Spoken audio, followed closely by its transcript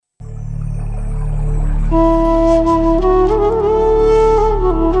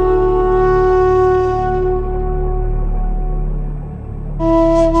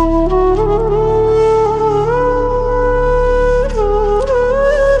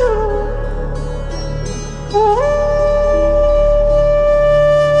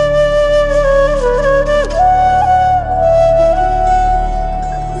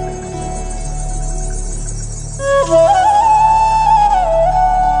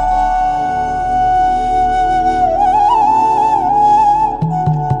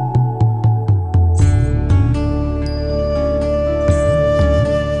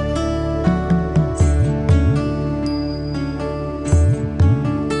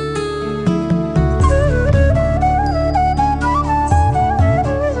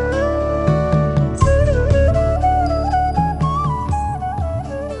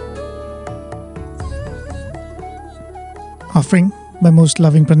offering my most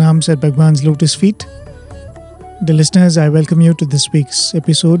loving pranams at Bhagwan's lotus feet. Dear listeners, I welcome you to this week's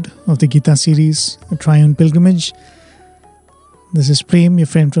episode of the Gita Series, a triune pilgrimage. This is Prem, your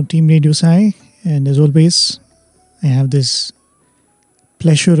friend from Team Radio Sai, and as always, I have this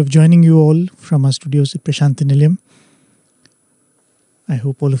pleasure of joining you all from our studios at Prashanthi Nilayam. I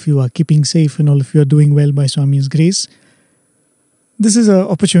hope all of you are keeping safe and all of you are doing well by Swami's grace. This is an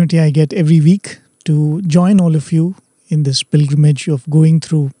opportunity I get every week to join all of you in this pilgrimage of going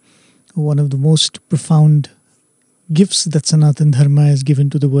through one of the most profound gifts that Sanatan Dharma has given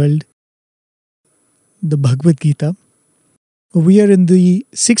to the world, the Bhagavad Gita. We are in the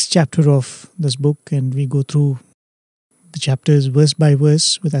 6th chapter of this book and we go through the chapters verse by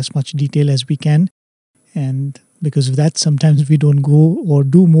verse with as much detail as we can. And because of that, sometimes we don't go or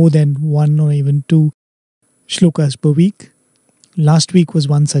do more than 1 or even 2 shlokas per week. Last week was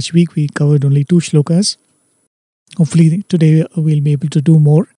one such week. We covered only 2 shlokas. Hopefully today we'll be able to do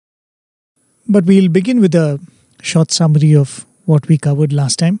more. But we'll begin with a short summary of what we covered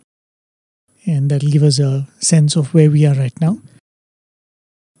last time. And that'll give us a sense of where we are right now.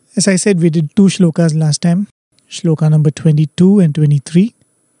 As I said, we did 2 shlokas last time. Shloka number 22 and 23.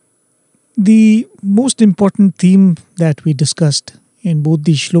 The most important theme that we discussed in both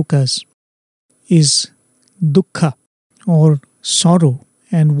these shlokas is dukkha or sorrow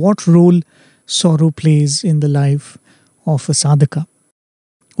and what role sorrow plays in the life of a sadhaka,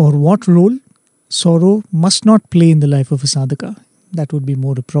 or what role sorrow must not play in the life of a sadhaka. That would be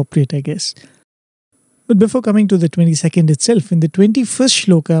more appropriate, I guess. But before coming to the 22nd itself, in the 21st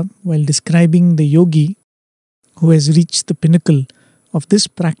shloka, while describing the yogi who has reached the pinnacle of this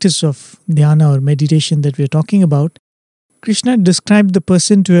practice of dhyana or meditation that we are talking about, Krishna described the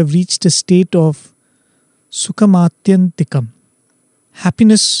person to have reached a state of sukhamatyantikam,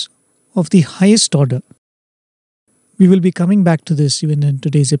 happiness of the highest order. We will be coming back to this even in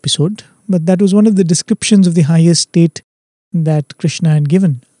today's episode, but that was one of the descriptions of the highest state that Krishna had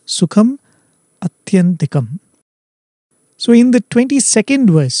given, Sukham Atyantikam. So in the 22nd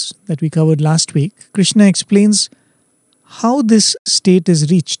verse that we covered last week, Krishna explains how this state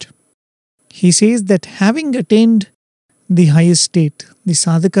is reached. He says that having attained the highest state, the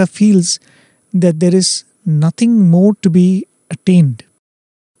sadhaka feels that there is nothing more to be attained.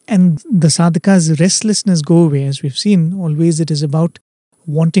 And the sadhaka's restlessness go away. As we've seen, always it is about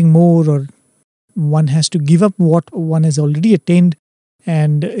wanting more, or one has to give up what one has already attained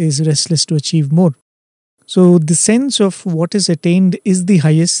and is restless to achieve more. So the sense of what is attained is the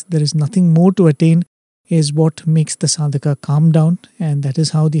highest, there is nothing more to attain, is what makes the sadhaka calm down, and that is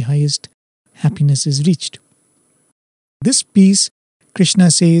how the highest happiness is reached. This piece,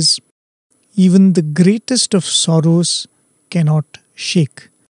 Krishna says, even the greatest of sorrows cannot shake.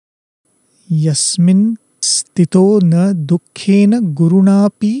 Yasmin stito na dukkhena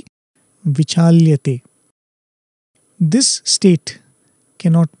gurunapi vichalyate. This state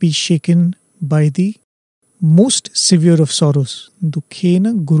cannot be shaken by the most severe of sorrows,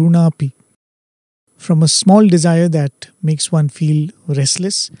 dukkhena gurunapi. From a small desire that makes one feel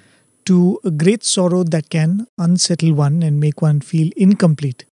restless to a great sorrow that can unsettle one and make one feel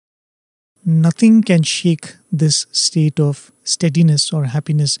incomplete. Nothing can shake this state of steadiness or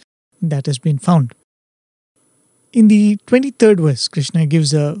happiness that has been found. In the 23rd verse, Krishna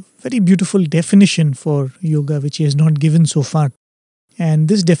gives a very beautiful definition for yoga which he has not given so far. And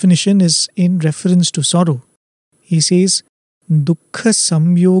this definition is in reference to sorrow. He says, Dukkha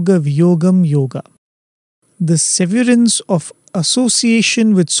samyoga viyogam yoga. The severance of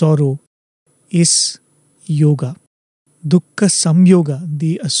association with sorrow is yoga. Dukkha samyoga,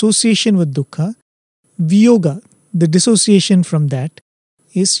 the association with dukkha. Viyoga, the dissociation from that,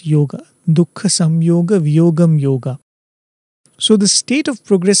 is yoga. Dukkha samyoga viyogam yoga. So the state of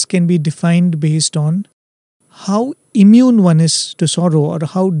progress can be defined based on how immune one is to sorrow or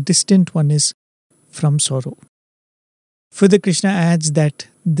how distant one is from sorrow. Further, Krishna adds that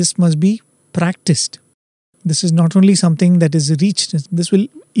this must be practiced. This is not only something that is reached, this will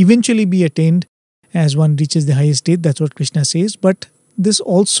eventually be attained as one reaches the highest state, that's what Krishna says, but this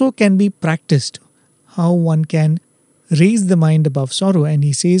also can be practiced, how one can raise the mind above sorrow. And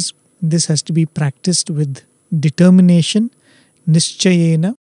he says this has to be practiced with determination,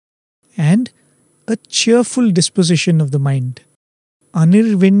 nischayena, and a cheerful disposition of the mind,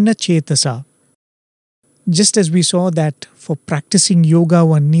 anirvinna chetasa. Just as we saw that for practicing yoga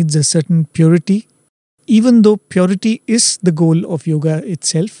one needs a certain purity, even though purity is the goal of yoga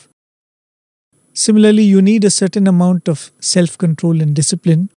itself. Similarly, you need a certain amount of self-control and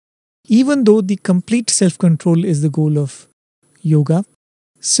discipline, even though the complete self-control is the goal of yoga.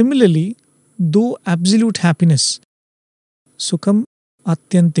 Similarly, though absolute happiness, Sukham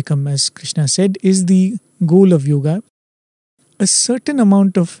Atyantikam, as Krishna said, is the goal of yoga. A certain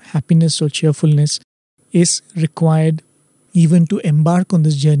amount of happiness or cheerfulness is required even to embark on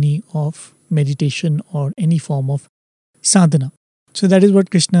this journey of meditation or any form of sadhana. So that is what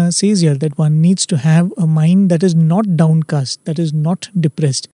Krishna says here, that one needs to have a mind that is not downcast, that is not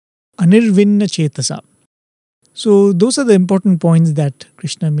depressed. Anirvinna chetasa. So those are the important points that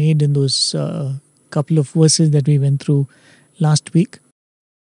Krishna made in those couple of verses that we went through last week.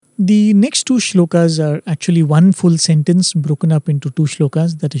 The next two shlokas are actually one full sentence broken up into two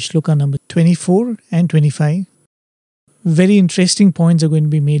shlokas. That is shloka number 24 and 25. Very interesting points are going to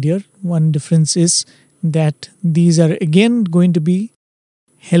be made here. One difference is that these are again going to be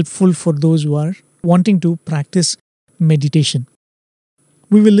helpful for those who are wanting to practice meditation.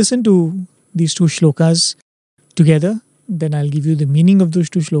 We will listen to these two shlokas together. Then I'll give you the meaning of those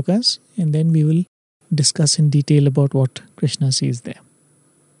two shlokas, and then we will discuss in detail about what Krishna says there.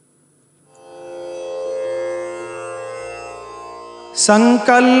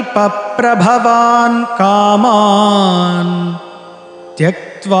 Sankalpa prabhavan kaman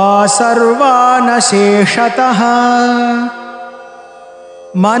tyaktva sarvana sheshataha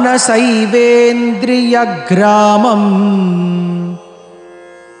manasaivendriya gramam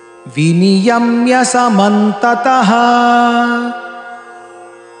viniyamya samantataha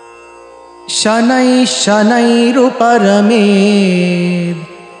shanai shanairuparamid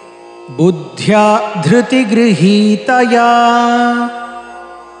buddhya dhriti grihitaya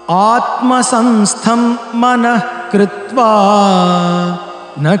Atma samstham manah kritva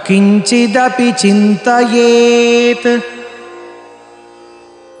na kinchidapi chintayet.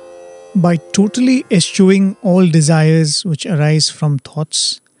 By totally eschewing all desires which arise from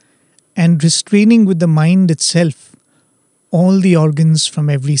thoughts and restraining with the mind itself all the organs from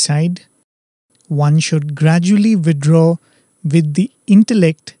every side, one should gradually withdraw with the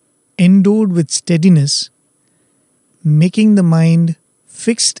intellect endowed with steadiness, making the mind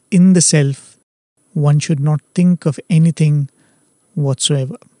fixed in the self. One should not think of anything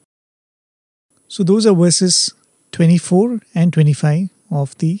whatsoever. So those are verses 24 and 25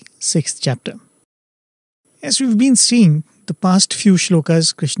 of the 6th chapter. As we've been seeing, the past few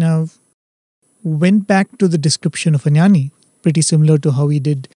shlokas, Krishna went back to the description of a jnani, pretty similar to how he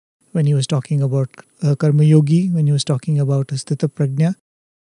did when he was talking about karma yogi, when he was talking about sthita prajna.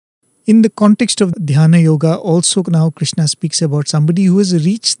 In the context of dhyana yoga, also now Krishna speaks about somebody who has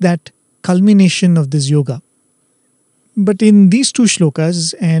reached that culmination of this yoga. But in these two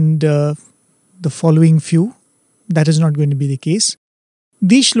shlokas and the following few, that is not going to be the case.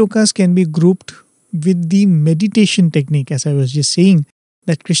 These shlokas can be grouped with the meditation technique, as I was just saying,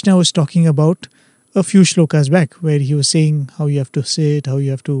 that Krishna was talking about a few shlokas back, where he was saying how you have to sit, how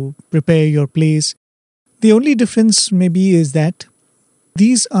you have to prepare your place. The only difference maybe is that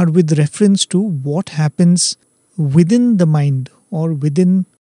these are with reference to what happens within the mind or within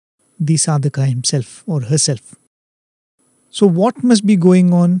the sadhaka himself or herself. So what must be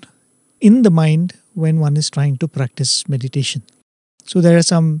going on in the mind when one is trying to practice meditation? So there are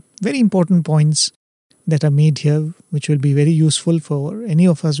some very important points that are made here which will be very useful for any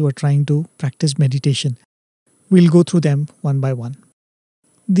of us who are trying to practice meditation. We'll go through them one by one.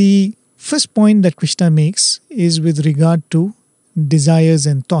 The first point that Krishna makes is with regard to desires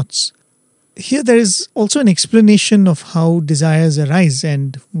and thoughts. Here there is also an explanation of how desires arise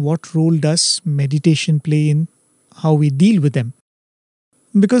and what role does meditation play in how we deal with them.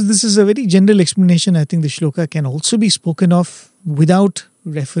 Because this is a very general explanation, I think the shloka can also be spoken of without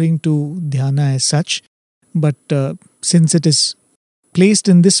referring to dhyana as such. But since it is placed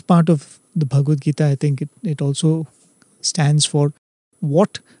in this part of the Bhagavad Gita, I think it also stands for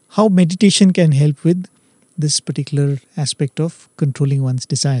how meditation can help with this particular aspect of controlling one's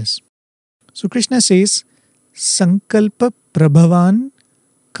desires. So Krishna says, Sankalpa Prabhavan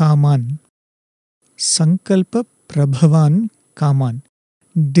Kaman. Sankalpa Prabhavan Kaman.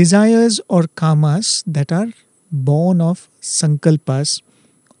 Desires or kamas that are born of sankalpas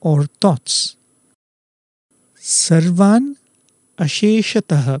or thoughts. Sarvan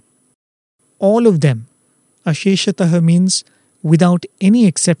Asheshataha. All of them. Asheshataha means without any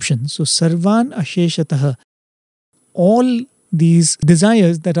exception. So Sarvan Asheshataha. All these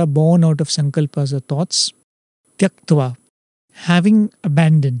desires that are born out of sankalpas or thoughts, tyaktva, having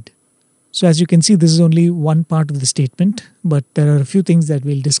abandoned. So as you can see, this is only one part of the statement, but there are a few things that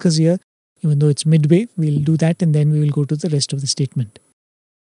we'll discuss here. Even though it's midway, we'll do that and then we will go to the rest of the statement.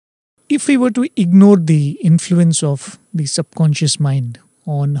 If we were to ignore the influence of the subconscious mind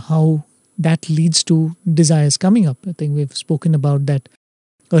on how that leads to desires coming up, I think we've spoken about that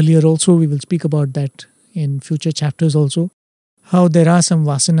earlier also. We will speak about that in future chapters also. how there are some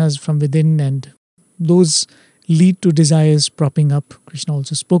vasanas from within and those lead to desires propping up. Krishna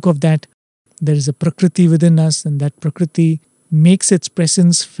also spoke of that. There is a prakriti within us, and that prakriti makes its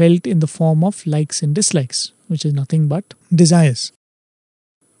presence felt in the form of likes and dislikes, which is nothing but desires.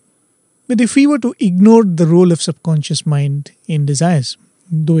 But if we were to ignore the role of subconscious mind in desires,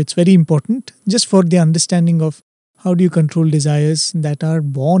 though it's very important just for the understanding of how do you control desires that are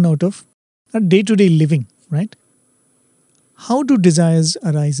born out of our day-to-day living, right? How do desires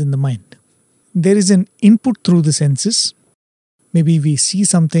arise in the mind? There is an input through the senses. Maybe we see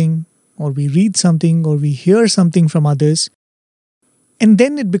something, or we read something, or we hear something from others, and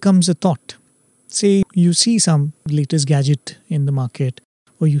then it becomes a thought. Say you see some latest gadget in the market,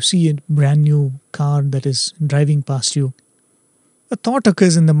 or you see a brand new car that is driving past you. A thought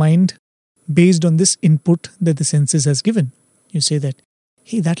occurs in the mind based on this input that the senses has given. You say that,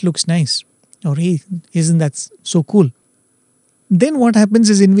 hey, that looks nice, or hey, isn't that so cool? Then what happens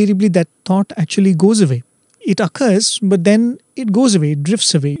is invariably that thought actually goes away. It occurs, but then it goes away, it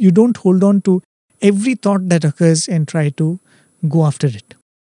drifts away. You don't hold on to every thought that occurs and try to go after it.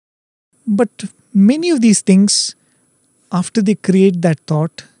 But many of these things, after they create that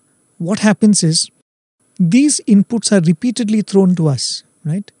thought, what happens is these inputs are repeatedly thrown to us,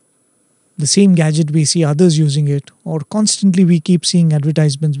 right? The same gadget, we see others using it, or constantly we keep seeing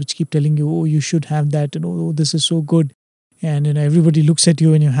advertisements which keep telling you, oh, you should have that, and oh, this is so good. And everybody looks at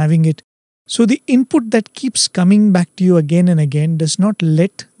you and you're having it. So the input that keeps coming back to you again and again does not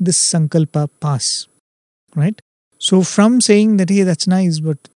let this sankalpa pass, right? So from saying that, hey, that's nice,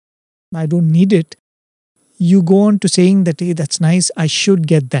 but I don't need it, you go on to saying that, hey, that's nice, I should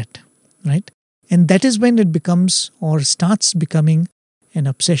get that, right? And that is when it becomes or starts becoming an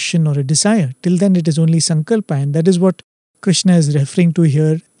obsession or a desire. Till then it is only sankalpa, and that is what Krishna is referring to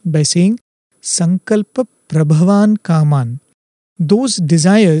here by saying sankalpa prabhavan kaman. Those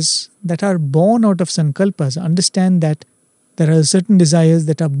desires that are born out of sankalpas, understand that there are certain desires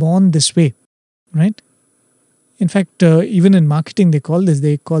that are born this way, right? In fact, even in marketing they call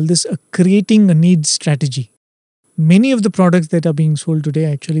this a creating a need strategy. Many of the products that are being sold today,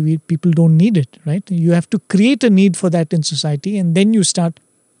 actually people don't need it, right? You have to create a need for that in society, and then you start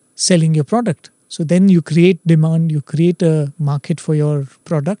selling your product. So then you create demand, you create a market for your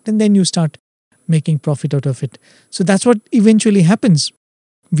product, and then you start making profit out of it. So that's what eventually happens.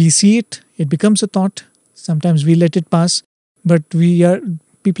 We see it, it becomes a thought. Sometimes we let it pass, but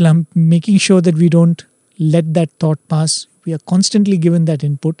people are making sure that we don't let that thought pass. We are constantly given that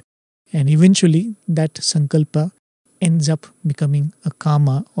input, and eventually that sankalpa ends up becoming a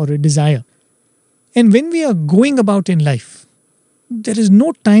kama or a desire. And when we are going about in life, there is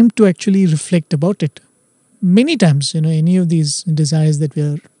no time to actually reflect about it. Many times, any of these desires that we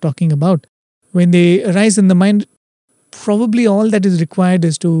are talking about, when they arise in the mind, probably all that is required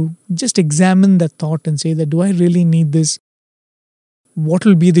is to just examine that thought and say that, do I really need this? What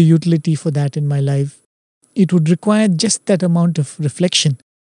will be the utility for that in my life? It would require just that amount of reflection.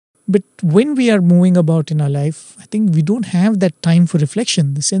 But when we are moving about in our life, I think we don't have that time for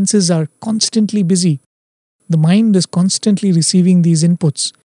reflection. The senses are constantly busy. The mind is constantly receiving these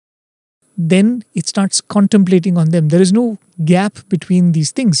inputs. Then it starts contemplating on them. There is no gap between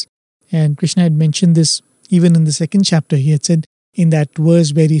these things. And Krishna had mentioned this even in the second chapter. He had said in that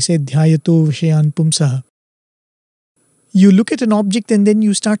verse where he said, Dhyayato Vishayan Pumsaha. You look at an object and then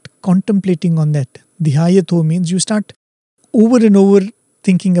you start contemplating on that. Dhyayato means you start over and over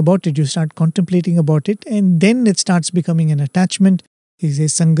thinking about it. You start contemplating about it, and then it starts becoming an attachment. He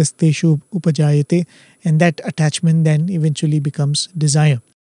says, Sangasteshu upajayate, and that attachment then eventually becomes desire.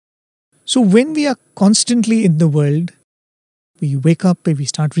 So when we are constantly in the world, we wake up, we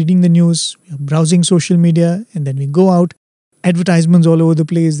start reading the news, we are browsing social media, and then we go out. Advertisements all over the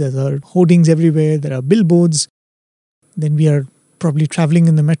place. There are hoardings everywhere. There are billboards. Then we are probably traveling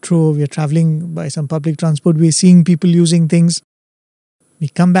in the metro. We are traveling by some public transport. We are seeing people using things. We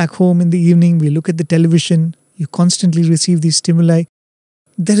come back home in the evening. We look at the television. You constantly receive these stimuli.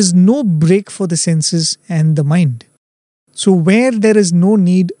 There is no break for the senses and the mind. So where there is no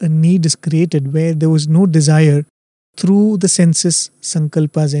need, a need is created. Where there was no desire, through the senses,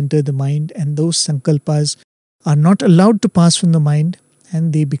 sankalpas enter the mind, and those sankalpas are not allowed to pass from the mind,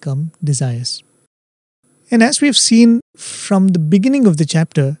 and they become desires. And as we have seen from the beginning of the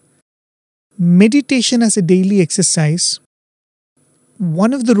chapter, meditation as a daily exercise,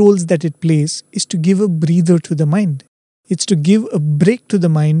 one of the roles that it plays is to give a breather to the mind. It's to give a break to the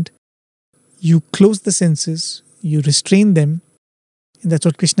mind. You close the senses, you restrain them. And that's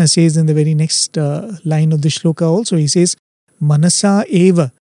what Krishna says in the very next line of the shloka also. He says, Manasa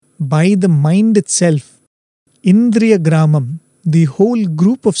eva, by the mind itself, Indriya gramam, the whole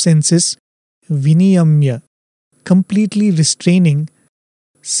group of senses, viniyamya, completely restraining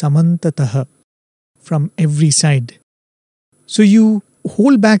samantataha, from every side. So you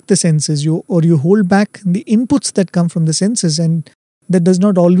hold back the senses, you hold back the inputs that come from the senses, and that does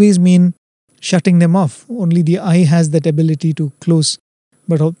not always mean shutting them off. Only the eye has that ability to close,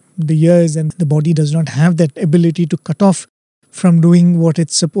 but the ears and the body does not have that ability to cut off from doing what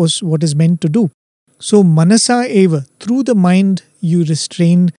is meant to do. So manasa eva, through the mind you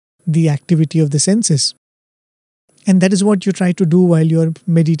restrain the activity of the senses. And that is what you try to do while you are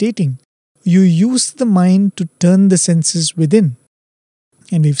meditating. You use the mind to turn the senses within.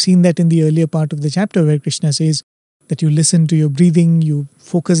 And we've seen that in the earlier part of the chapter where Krishna says that you listen to your breathing, you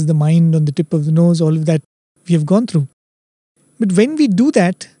focus the mind on the tip of the nose, all of that we have gone through. But when we do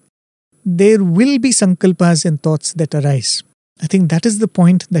that, there will be sankalpas and thoughts that arise. I think that is the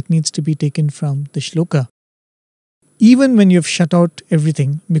point that needs to be taken from the shloka. Even when you have shut out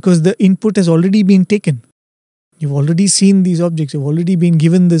everything, because the input has already been taken. You've already seen these objects, you've already been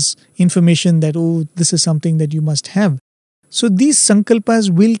given this information that, oh, this is something that you must have. So these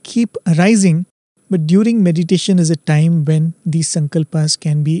sankalpas will keep arising, but during meditation is a time when these sankalpas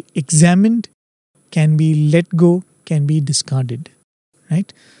can be examined, can be let go, can be discarded.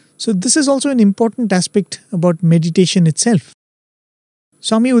 Right? So this is also an important aspect about meditation itself.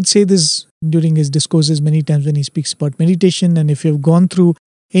 Swami would say this during his discourses many times when he speaks about meditation, and if you've gone through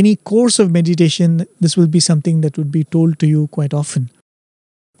any course of meditation, this will be something that would be told to you quite often.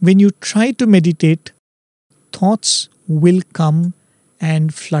 When you try to meditate, thoughts will come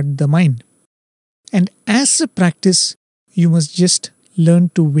and flood the mind. And as a practice, you must just learn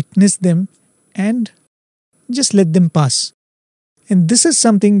to witness them and just let them pass. And this is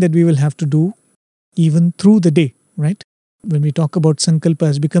something that we will have to do even through the day, right? When we talk about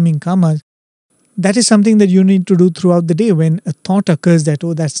sankalpas becoming kamas, that is something that you need to do throughout the day. When a thought occurs that,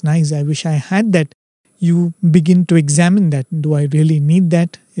 oh, that's nice, I wish I had that, you begin to examine that. Do I really need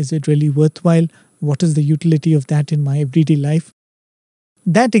that? Is it really worthwhile? What is the utility of that in my everyday life?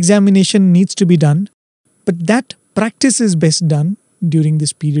 That examination needs to be done, but that practice is best done during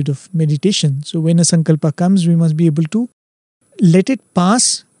this period of meditation. So when a sankalpa comes, we must be able to let it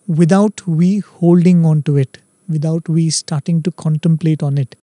pass without we holding on to it, without we starting to contemplate on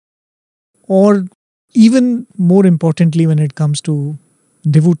it. Or even more importantly, when it comes to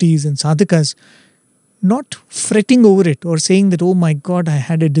devotees and sadhakas, not fretting over it or saying that, oh my God, I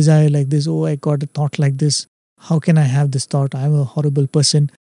had a desire like this, oh, I got a thought like this, how can I have this thought, I'm a horrible person.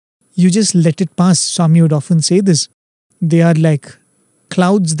 You just let it pass. Swami would often say this. They are like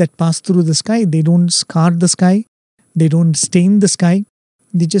clouds that pass through the sky. They don't scar the sky, they don't stain the sky,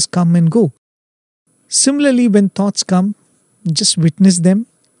 they just come and go. Similarly, when thoughts come, just witness them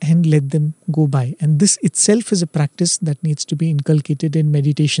and let them go by. And this itself is a practice that needs to be inculcated in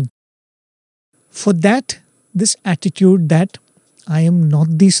meditation. For that, this attitude that I am not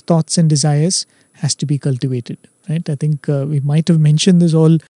these thoughts and desires has to be cultivated. Right? I think we might have mentioned this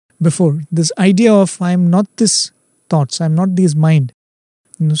all before. This idea of I am not this thoughts, I am not this mind.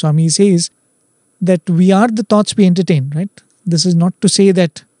 Swami says that we are the thoughts we entertain. Right? This is not to say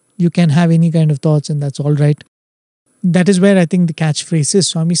that you can have any kind of thoughts and that's all right. That is where I think the catchphrase is.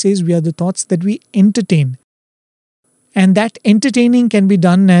 Swami says we are the thoughts that we entertain. And that entertaining can be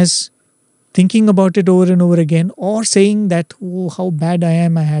done as thinking about it over and over again, or saying that, oh, how bad I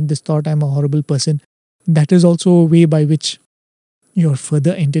am, I had this thought, I'm a horrible person. That is also a way by which you're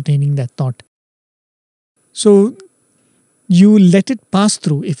further entertaining that thought. So you let it pass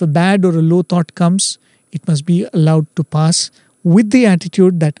through. If a bad or a low thought comes, it must be allowed to pass with the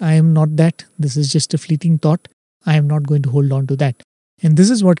attitude that I am not that, this is just a fleeting thought, I am not going to hold on to that. And this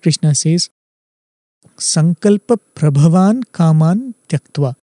is what Krishna says, Sankalpa prabhavan kaman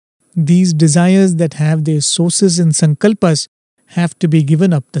tyaktva. These desires that have their sources in sankalpas have to be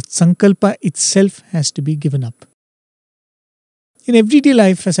given up. The sankalpa itself has to be given up. In everyday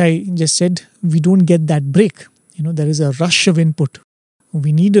life, as I just said, we don't get that break. There is a rush of input.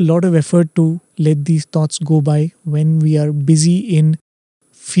 We need a lot of effort to let these thoughts go by when we are busy in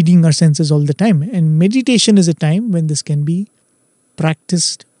feeding our senses all the time. And meditation is a time when this can be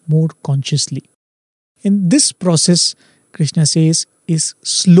practiced more consciously. And this process, Krishna says, is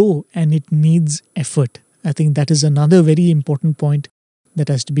slow and it needs effort. I think that is another very important point that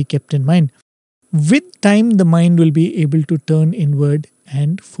has to be kept in mind. With time, the mind will be able to turn inward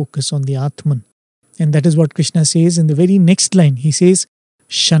and focus on the Atman. And that is what Krishna says in the very next line. He says,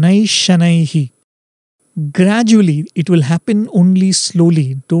 Shanai Shanaihi. Gradually, it will happen only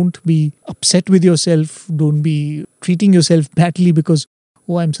slowly. Don't be upset with yourself. Don't be treating yourself badly because,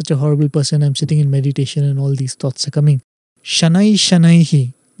 oh, I'm such a horrible person. I'm sitting in meditation and all these thoughts are coming. Shanai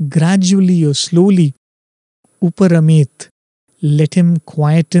Shanaihi, gradually or slowly, Uparamet, let him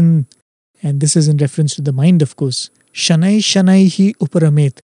quieten, and this is in reference to the mind, of course. Shanai Shanaihi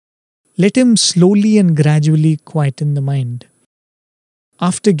Uparamet, let him slowly and gradually quieten the mind.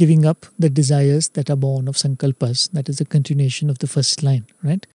 After giving up the desires that are born of sankalpas, that is a continuation of the first line,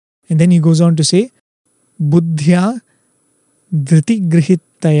 right? And then he goes on to say, Buddhya Dhriti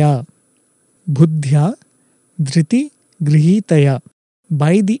Grihitaya, Buddhya Dhriti Grihitaya,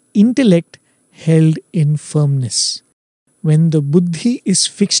 by the intellect held in firmness. When the buddhi is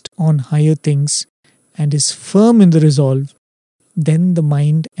fixed on higher things and is firm in the resolve, then the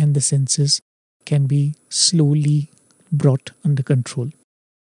mind and the senses can be slowly brought under control.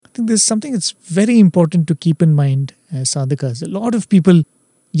 I think this is something that's very important to keep in mind as sadhakas. A lot of people,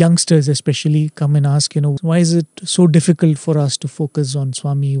 youngsters especially, come and ask, why is it so difficult for us to focus on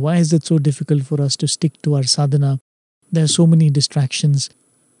Swami? Why is it so difficult for us to stick to our sadhana? There are so many distractions.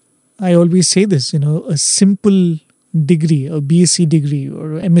 I always say this, a simple degree, a BSc degree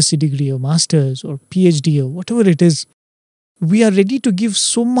or MSc degree or Masters or PhD or whatever it is, we are ready to give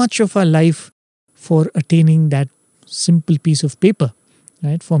so much of our life for attaining that simple piece of paper.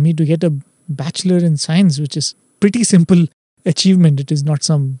 Right? For me to get a bachelor in science, which is pretty simple achievement, it is not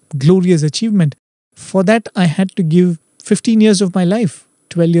some glorious achievement. For that, I had to give 15 years of my life,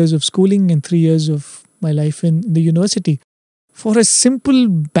 12 years of schooling and 3 years of my life in the university. For a simple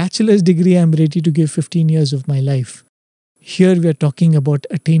bachelor's degree, I am ready to give 15 years of my life. Here we are talking about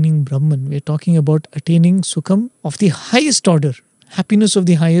attaining Brahman. We are talking about attaining Sukham of the highest order, happiness of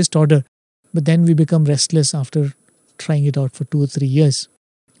the highest order. But then we become restless after trying it out for 2 or 3 years.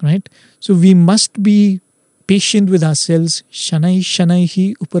 Right? So we must be patient with ourselves. Shanai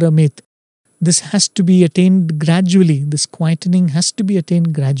Shanaihi Uparamet. This has to be attained gradually. This quietening has to be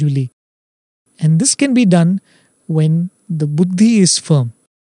attained gradually. And this can be done when the buddhi is firm.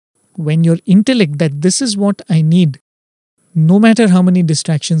 When your intellect, that this is what I need, no matter how many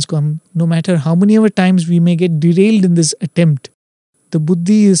distractions come, no matter how many other times we may get derailed in this attempt, the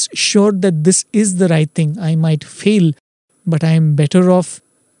buddhi is sure that this is the right thing. I might fail, but I am better off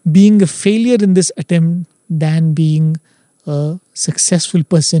being a failure in this attempt than being a successful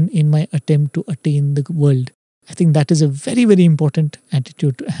person in my attempt to attain the world. I think that is a very, very important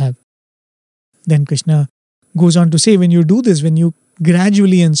attitude to have. Then Krishna goes on to say, when you do this, when you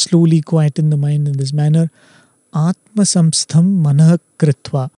gradually and slowly quieten the mind in this manner, Atma samstham manah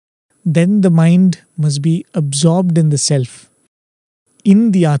kritva, then the mind must be absorbed in the self,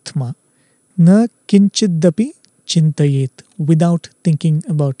 in the Atma, na kinchidapi chintayet, without thinking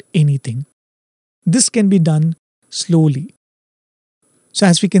about anything. This can be done slowly. So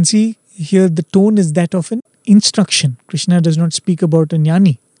as we can see here, the tone is that of an instruction. Krishna does not speak about a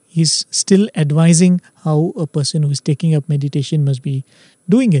jnani. He's still advising how a person who is taking up meditation must be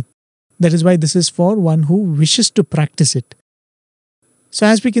doing it. That is why this is for one who wishes to practice it. So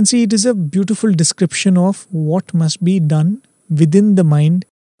as we can see, it is a beautiful description of what must be done within the mind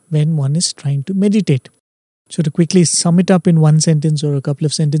when one is trying to meditate. So to quickly sum it up in one sentence or a couple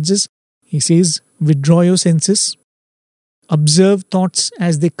of sentences, he says, withdraw your senses, observe thoughts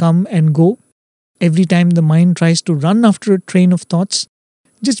as they come and go. Every time the mind tries to run after a train of thoughts,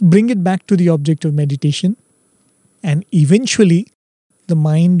 just bring it back to the object of meditation, and eventually the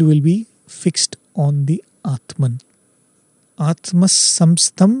mind will be fixed on the Atman. Atma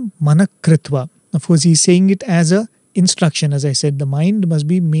samstham manakritva. Of course, he's saying it as a instruction. As I said, the mind must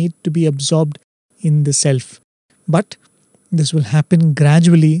be made to be absorbed in the self. But this will happen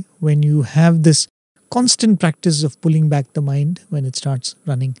gradually when you have this constant practice of pulling back the mind when it starts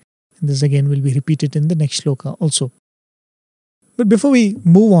running. And this again will be repeated in the next shloka also. But before we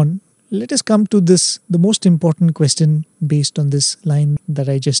move on, let us come to this, the most important question based on this line that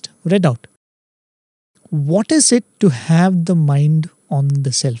I just read out. What is it to have the mind on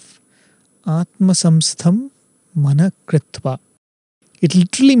the self? Atma samstham mana kritva. It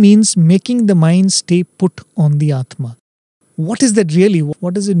literally means making the mind stay put on the Atma. What is that really?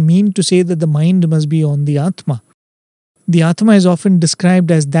 What does it mean to say that the mind must be on the Atma? The Atma is often described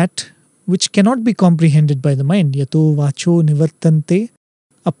as that which cannot be comprehended by the mind. Yato vacho nivartante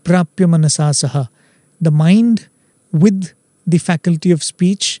aprapya manasasaha. The mind, with the faculty of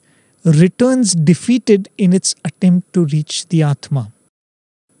speech, returns defeated in its attempt to reach the Atma.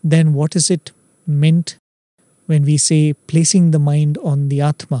 Then what is it meant when we say placing the mind on the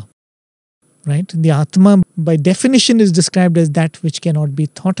Atma? Right? The Atma by definition is described as that which cannot be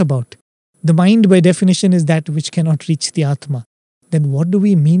thought about. The mind by definition is that which cannot reach the Atma. Then what do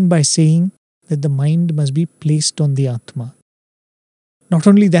we mean by saying that the mind must be placed on the Atma? Not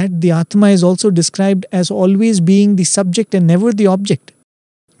only that, the Atma is also described as always being the subject and never the object.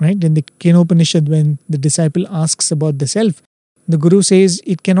 Right? In the Kenopanishad, when the disciple asks about the self, the Guru says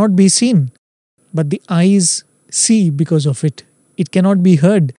it cannot be seen, but the eyes see because of it. It cannot be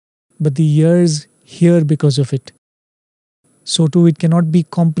heard, but the ears hear because of it. So too, it cannot be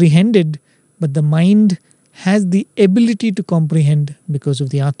comprehended, but the mind has the ability to comprehend because of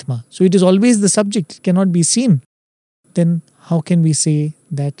the Atma. So it is always the subject, it cannot be seen. Then how can we say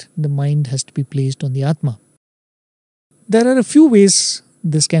that the mind has to be placed on the Atma? There are a few ways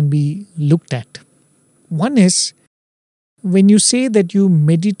this can be looked at. One is, when you say that you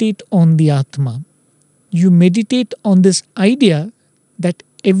meditate on the Atma, you meditate on this idea that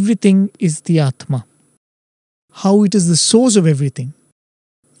everything is the Atma, how it is the source of everything.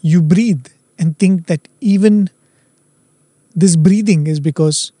 You breathe and think that even this breathing is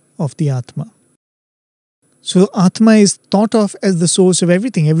because of the Atma. So Atma is thought of as the source of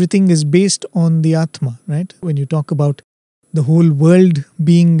everything. Everything is based on the Atma, right? When you talk about the whole world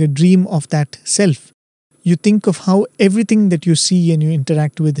being a dream of that self, you think of how everything that you see and you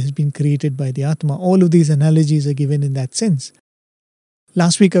interact with has been created by the Atma. All of these analogies are given in that sense.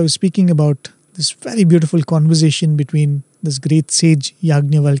 Last week I was speaking about this very beautiful conversation between this great sage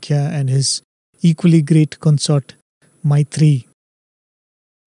Yajnavalkya and his equally great consort Maitri.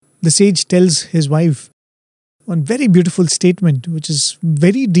 The sage tells his wife one very beautiful statement which is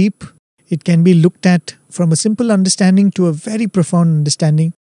very deep. It can be looked at from a simple understanding to a very profound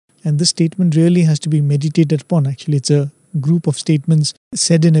understanding. And this statement really has to be meditated upon. Actually, it's a group of statements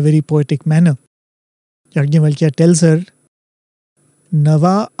said in a very poetic manner. Yajnavalkya tells her,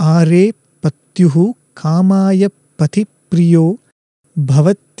 Nava are patyuhu kamaya pati priyo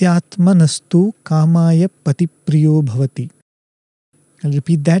bhavatyatmanastu kamaya pati priyo bhavati. I'll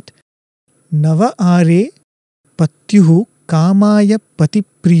repeat that. Nava are patyuhu kamaya pati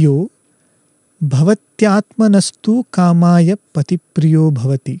priyo bhavatyatmanastu kamaya pati priyo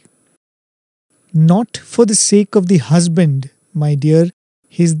bhavati. Not for the sake of the husband, my dear,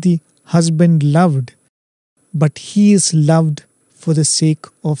 is the husband loved, but he is loved for the sake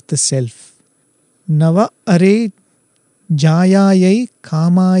of the self. Nava are jayayai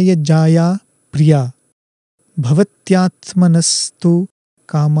kamaya jaya priya bhavatyatmanastu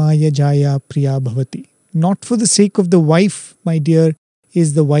kamaya jaya priya bhavati. Not for the sake of the wife, my dear,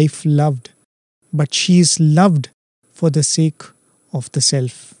 is the wife loved, but she is loved for the sake of the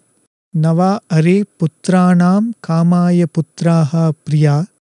self. Nava are putranam kamaya putraha priya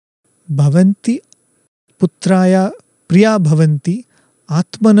bhavanti putraya priya bhavanti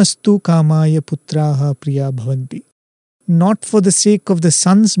atmanastu kamaya putraha priya bhavanti. Not for the sake of the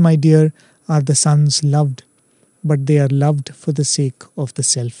sons, my dear, are the sons loved, but they are loved for the sake of the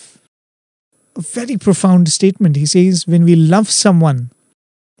self. A very profound statement. He says, when we love someone,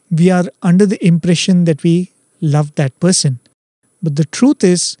 we are under the impression that we love that person. But the truth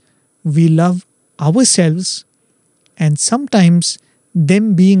is, we love ourselves, and sometimes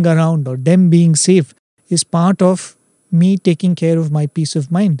them being around or them being safe is part of me taking care of my peace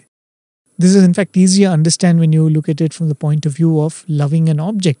of mind. This is in fact easier to understand when you look at it from the point of view of loving an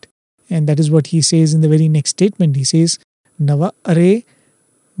object. And that is what he says in the very next statement. He says, Nava are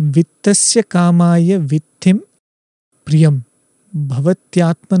vittasya kamaya vitthim priyam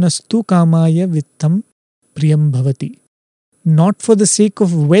bhavatyatmanastu kamaya vittam priyam bhavati. Not for the sake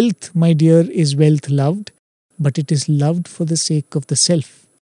of wealth, my dear, is wealth loved, but it is loved for the sake of the self.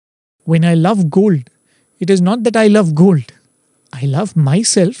 When I love gold, it is not that I love gold. I love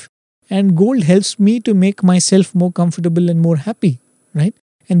myself, and gold helps me to make myself more comfortable and more happy, right?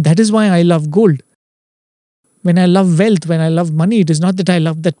 And that is why I love gold. When I love wealth, when I love money, it is not that I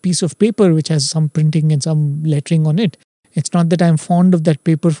love that piece of paper which has some printing and some lettering on it. It's not that I am fond of that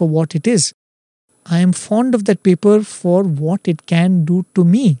paper for what it is. I am fond of that paper for what it can do to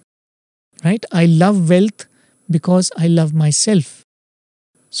me, right? I love wealth because I love myself.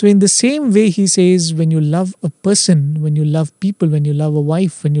 So in the same way, he says, when you love a person, when you love people, when you love a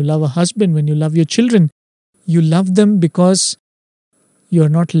wife, when you love a husband, when you love your children, you love them because you're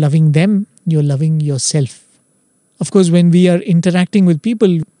not loving them, you're loving yourself. Of course, when we are interacting with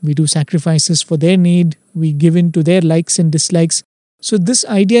people, we do sacrifices for their need, we give in to their likes and dislikes. So this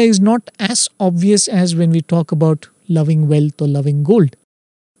idea is not as obvious as when we talk about loving wealth or loving gold.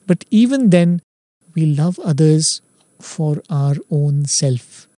 But even then, we love others for our own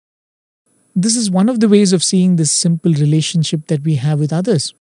self. This is one of the ways of seeing this simple relationship that we have with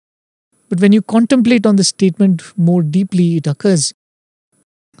others. But when you contemplate on the statement more deeply, it occurs.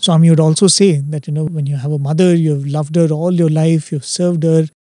 Swami would also say that, when you have a mother, you've loved her all your life, you've served her,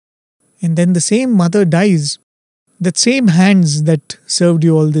 and then the same mother dies. That same hands that served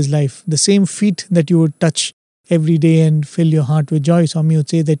you all this life, the same feet that you would touch every day and fill your heart with joy. Swami would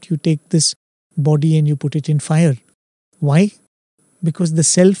say that you take this body and you put it in fire. Why? Because the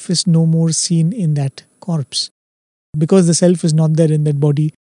self is no more seen in that corpse. Because the self is not there in that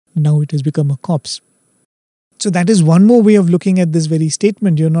body, now it has become a corpse. So that is one more way of looking at this very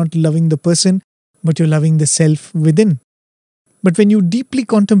statement. You're not loving the person, but you're loving the self within. But when you deeply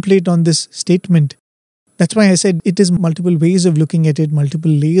contemplate on this statement, that's why I said it is multiple ways of looking at it,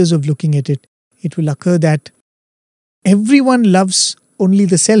 multiple layers of looking at it. It will occur that everyone loves only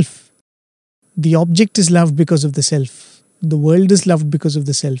the self. The object is loved because of the self. The world is loved because of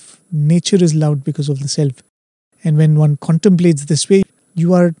the self. Nature is loved because of the self. And when one contemplates this way,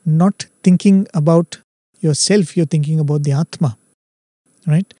 you are not thinking about yourself, you're thinking about the Atma.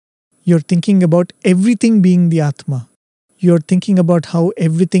 Right? You're thinking about everything being the Atma. You're thinking about how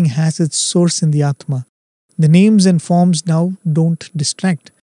everything has its source in the Atma. The names and forms now don't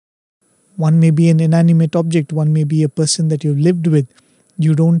distract. One may be an inanimate object, one may be a person that you've lived with.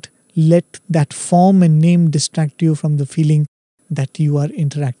 You don't let that form and name distract you from the feeling that you are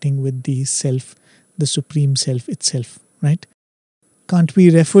interacting with the self, the supreme self itself, right? Can't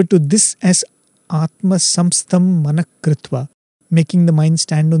we refer to this as Atma samstham manakritva, making the mind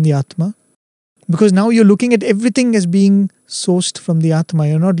stand on the Atma? Because now you're looking at everything as being sourced from the Atma.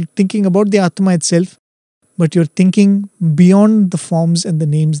 You're not thinking about the Atma itself, but you're thinking beyond the forms and the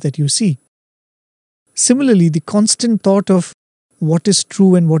names that you see. Similarly, the constant thought of what is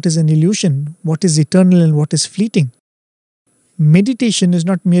true and what is an illusion, what is eternal and what is fleeting. Meditation is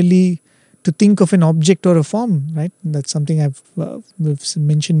not merely to think of an object or a form, right? That's something we've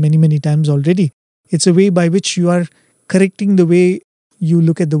mentioned many times already. It's a way by which you are correcting the way you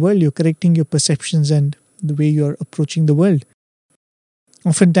look at the world. You're correcting your perceptions and the way you're approaching the world.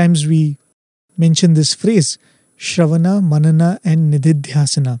 Oftentimes we mention this phrase, Shravana, Manana and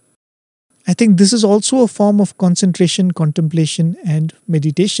Nididhyasana. I think this is also a form of concentration, contemplation and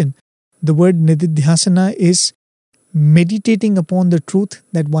meditation. The word Nididhyasana is meditating upon the truth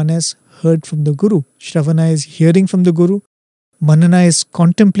that one has heard from the Guru. Shravana is hearing from the Guru. Manana is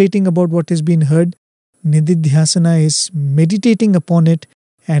contemplating about what has been heard. Nididhyasana is meditating upon it.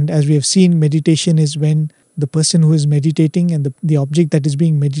 And as we have seen, meditation is when the person who is meditating and the object that is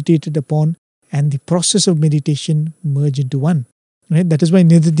being meditated upon and the process of meditation merge into one. Right? That is why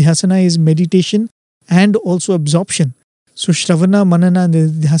Nididhyasana is meditation and also absorption. So Shravana, Manana,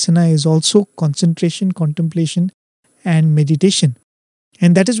 Nididhyasana is also concentration, contemplation and meditation.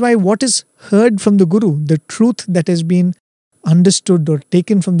 And that is why what is heard from the Guru, the truth that has been understood or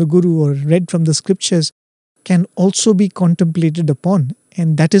taken from the Guru or read from the scriptures, can also be contemplated upon.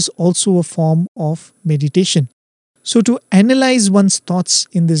 And that is also a form of meditation. So to analyze one's thoughts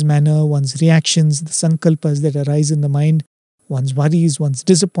in this manner, one's reactions, the sankalpas that arise in the mind, one's worries, one's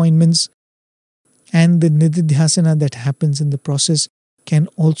disappointments, and the nididhyasana that happens in the process can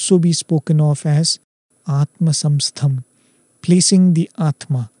also be spoken of as Atma samstham, placing the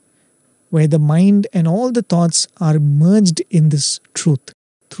Atma, where the mind and all the thoughts are merged in this truth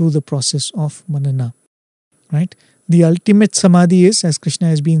through the process of manana. Right? The ultimate samadhi is, as Krishna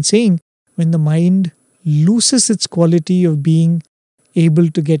has been saying, when the mind loses its quality of being able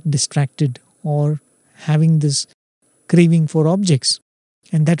to get distracted or having this craving for objects.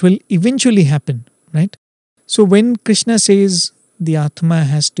 And that will eventually happen, right? So when Krishna says the Atma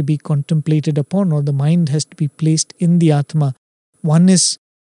has to be contemplated upon or the mind has to be placed in the Atma, one is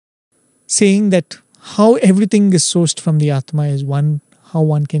saying that how everything is sourced from the Atma is one, how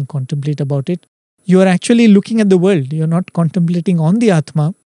one can contemplate about it. You are actually looking at the world. You're not contemplating on the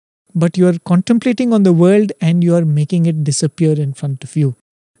Atma, but you are contemplating on the world and you are making it disappear in front of you,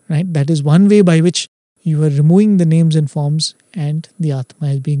 right? That is one way by which you are removing the names and forms and the Atma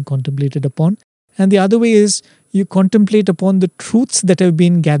is being contemplated upon. And the other way is you contemplate upon the truths that have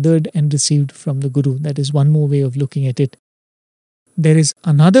been gathered and received from the Guru. That is one more way of looking at it. There is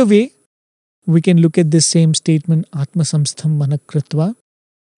another way we can look at this same statement, Atma samstham manakritva.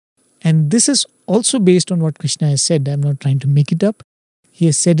 And this is also based on what Krishna has said. I'm not trying to make it up. He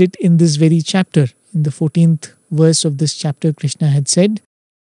has said it in this very chapter. In the 14th verse of this chapter, Krishna had said,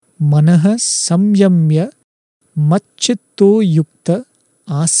 Manaha samyamya matchitto yukta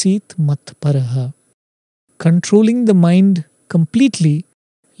asit matparaha. Controlling the mind completely,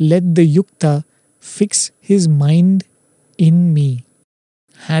 let the yukta fix his mind in me,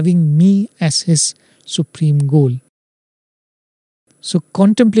 having me as his supreme goal. So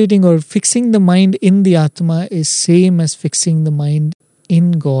contemplating or fixing the mind in the Atma is same as fixing the mind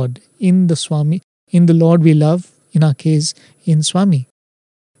in God, in the Swami, in the Lord we love, in our case, in Swami.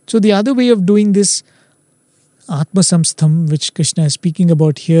 So the other way of doing this Atma Samstham, which Krishna is speaking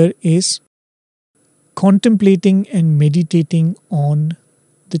about here, is contemplating and meditating on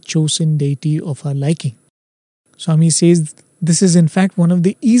the chosen deity of our liking. Swami says this is in fact one of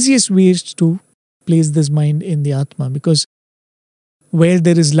the easiest ways to place this mind in the Atma, because where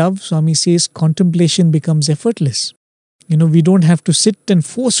there is love, Swami says, contemplation becomes effortless. We don't have to sit and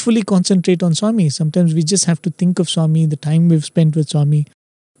forcefully concentrate on Swami. Sometimes we just have to think of Swami, the time we've spent with Swami,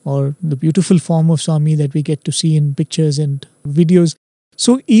 or the beautiful form of Swami that we get to see in pictures and videos.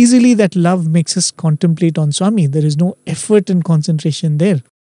 So easily that love makes us contemplate on Swami. There is no effort and concentration there,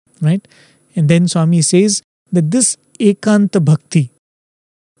 right? And then Swami says that this ekanta bhakti,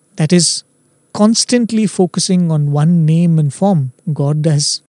 that is constantly focusing on one name and form. God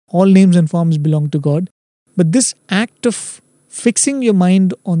has all names and forms belong to God. But this act of fixing your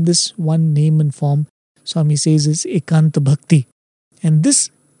mind on this one name and form, Swami says, is ekanta bhakti. And this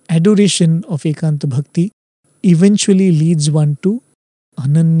adoration of ekanta bhakti eventually leads one to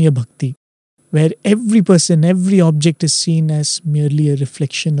ananya bhakti, where every person, every object is seen as merely a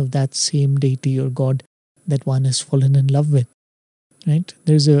reflection of that same deity or God that one has fallen in love with. Right?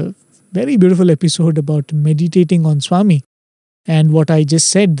 There's a very beautiful episode about meditating on Swami and what I just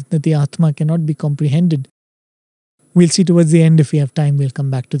said, that the Atma cannot be comprehended. We'll see towards the end. If we have time, we'll come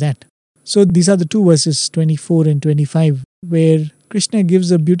back to that. So these are the two verses, 24 and 25, where Krishna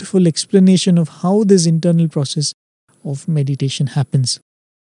gives a beautiful explanation of how this internal process of meditation happens.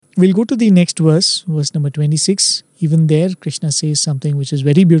 We'll go to the next verse number 26. Even there, Krishna says something which is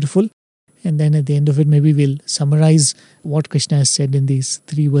very beautiful. And then at the end of it, maybe we'll summarize what Krishna has said in these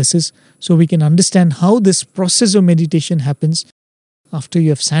 3 verses, so we can understand how this process of meditation happens. After you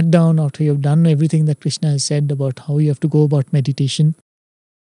have sat down, after you have done everything that Krishna has said about how you have to go about meditation,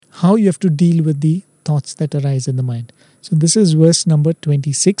 how you have to deal with the thoughts that arise in the mind. So this is verse number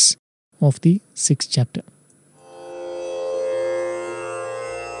 26 of the 6th chapter.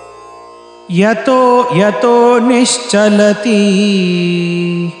 Yato yato nischalati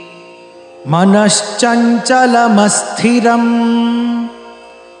manaschanchalamasthiram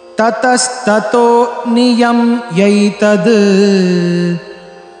tatastato niyam yaitad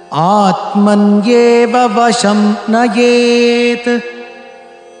atmanyeva vasham nayet.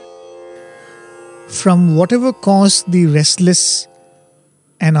 From whatever cause the restless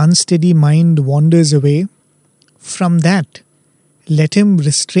and unsteady mind wanders away, from that let him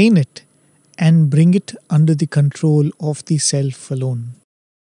restrain it and bring it under the control of the self alone.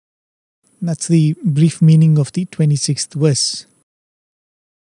 That's the brief meaning of the 26th verse.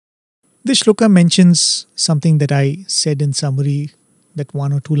 This shloka mentions something that I said in summary, that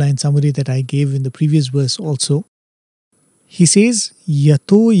 1 or 2 line summary that I gave in the previous verse also. He says,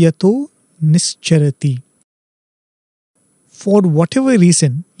 Yato yato nischarati. For whatever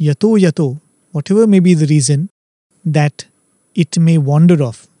reason, yato yato, whatever may be the reason that it may wander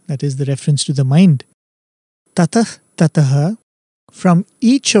off, that is the reference to the mind. Tatah tataha, from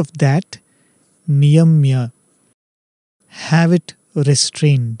each of that, niyamya, have it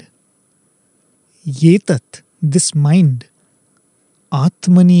restrained. Yetat, this mind,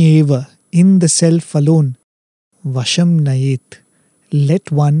 atmani eva, in the self alone, vasham nayet,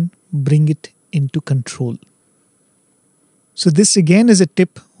 let one bring it into control. So this again is a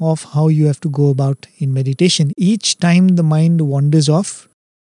tip of how you have to go about in meditation. Each time the mind wanders off,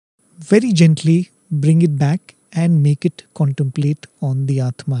 very gently bring it back and make it contemplate on the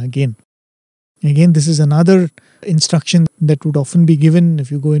Atma again. Again, this is another instruction that would often be given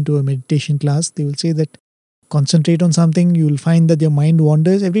if you go into a meditation class. They will say that concentrate on something, you will find that your mind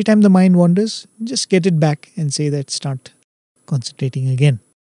wanders. Every time the mind wanders, just get it back and say that start concentrating again.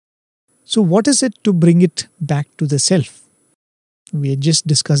 So what is it to bring it back to the self? We had just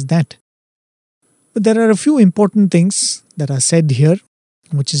discussed that. But there are a few important things that are said here,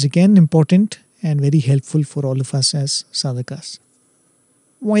 which is again important and very helpful for all of us as sadhakas.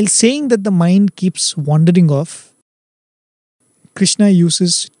 While saying that the mind keeps wandering off, Krishna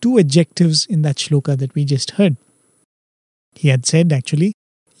uses 2 adjectives in that shloka that we just heard. He had said actually,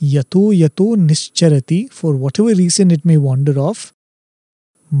 Yato yato nischarati, for whatever reason it may wander off,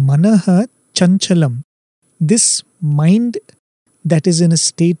 manaha chanchalam, this mind that is in a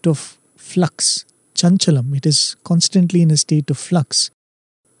state of flux, chanchalam, it is constantly in a state of flux,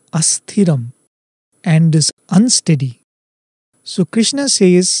 asthiram, and is unsteady. So Krishna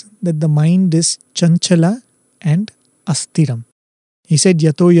says that the mind is chanchala and asthiram. He said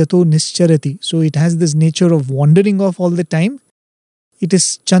yato yato nischarati. So it has this nature of wandering off all the time. It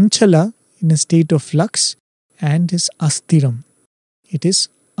is chanchala, in a state of flux, and is asthiram. It is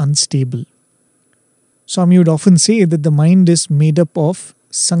unstable. Swami would often say that the mind is made up of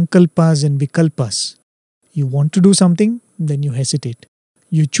sankalpas and vikalpas. You want to do something, then you hesitate.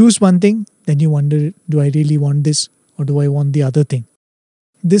 You choose one thing, then you wonder, do I really want this or do I want the other thing?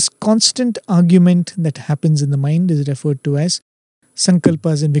 This constant argument that happens in the mind is referred to as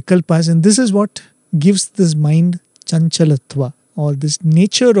sankalpas and vikalpas, and this is what gives this mind chanchalatva, or this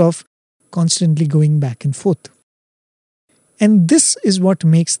nature of constantly going back and forth. And this is what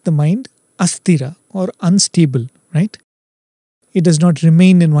makes the mind asthira or unstable, right? It does not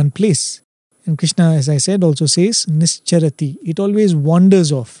remain in one place. And Krishna, as I said, also says nischarati. It always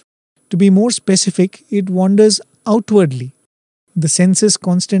wanders off. To be more specific, it wanders outwardly. The senses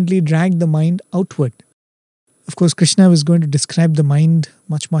constantly drag the mind outward. Of course, Krishna was going to describe the mind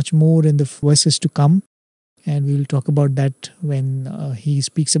much, much more in the verses to come. And we will talk about that when he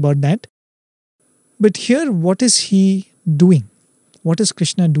speaks about that. But here, what is he doing? What is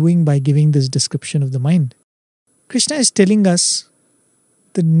Krishna doing by giving this description of the mind? Krishna is telling us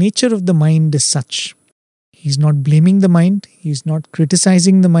the nature of the mind is such. He's not blaming the mind. He's not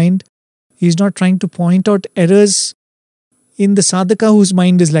criticizing the mind. He's not trying to point out errors in the sadhaka whose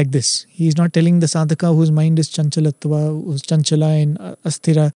mind is like this. He's not telling the sadhaka whose mind is chanchalatva, who's chanchala and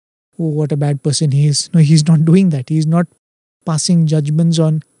asthira, oh, what a bad person he is. No, he's not doing that. He's not passing judgments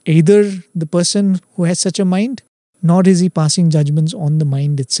on either the person who has such a mind, nor is he passing judgments on the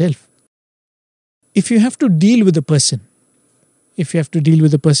mind itself. If you have to deal with a person,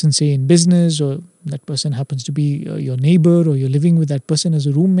 say in business, or that person happens to be your neighbor, or you're living with that person as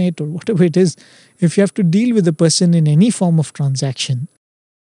a roommate, or whatever it is, if you have to deal with a person in any form of transaction,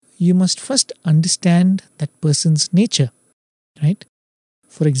 you must first understand that person's nature, right?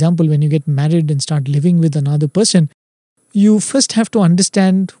 For example, when you get married and start living with another person, you first have to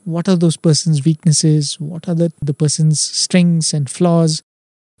understand what are those person's weaknesses, what are the person's strengths and flaws,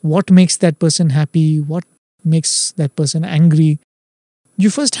 what makes that person happy, what makes that person angry. You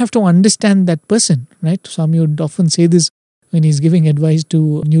first have to understand that person, right? Swami would often say this when he's giving advice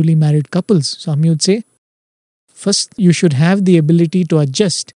to newly married couples. Swami would say, first you should have the ability to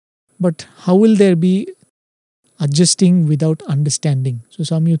adjust, but how will there be adjusting without understanding? So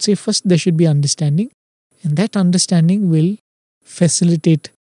Swami would say, first there should be understanding, and that understanding will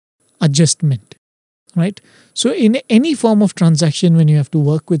facilitate adjustment, right? So in any form of transaction, when you have to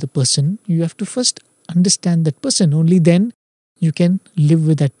work with a person, you have to first understand that person. Only then you can live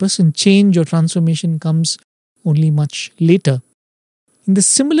with that person. Change or transformation comes only much later. In the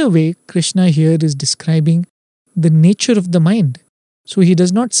similar way, Krishna here is describing the nature of the mind. So he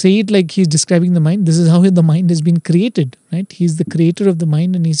does not say it like he's describing the mind. This is how the mind has been created, right? He's the creator of the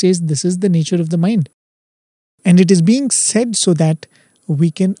mind, and he says this is the nature of the mind. And it is being said so that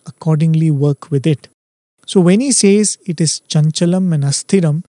we can accordingly work with it. So when he says it is chanchalam and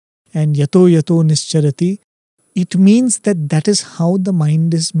asthiram and yato yato nischarati, it means that that is how the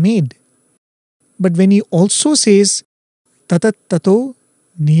mind is made. But when he also says tatat tato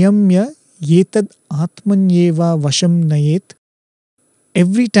niyamya yetad atmanyeva vasham nayet,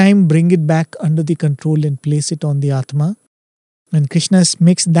 every time bring it back under the control and place it on the Atma. When Krishna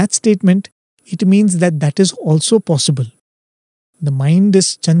makes that statement, it means that that is also possible. The mind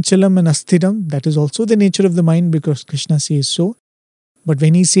is chanchalam and asthiram. That is also the nature of the mind because Krishna says so. But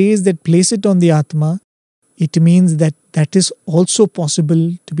when he says that place it on the Atma, it means that that is also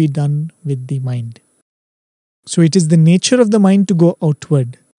possible to be done with the mind. So it is the nature of the mind to go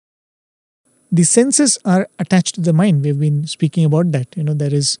outward. The senses are attached to the mind. We've been speaking about that.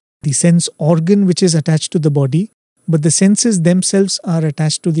 There is the sense organ which is attached to the body, but the senses themselves are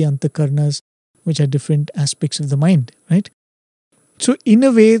attached to the antakarnas, which are different aspects of the mind, right? So in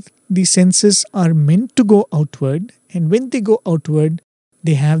a way, the senses are meant to go outward, and when they go outward,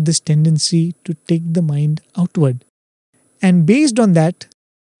 they have this tendency to take the mind outward. And based on that,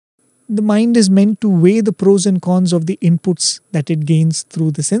 the mind is meant to weigh the pros and cons of the inputs that it gains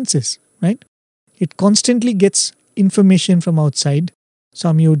through the senses, right? It constantly gets information from outside.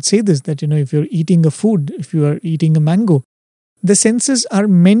 Some you would say this, that if you're eating a food, if you are eating a mango, the senses are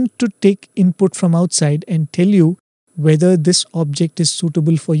meant to take input from outside and tell you whether this object is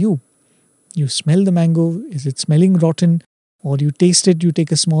suitable for you. You smell the mango, is it smelling rotten? Or you taste it, you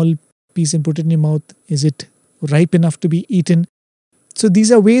take a small piece and put it in your mouth, is it ripe enough to be eaten? So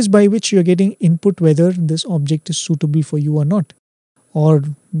these are ways by which you're getting input whether this object is suitable for you or not. Or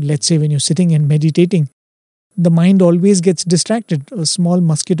let's say when you're sitting and meditating, the mind always gets distracted. A small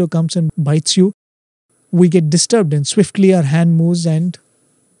mosquito comes and bites you. We get disturbed and swiftly our hand moves and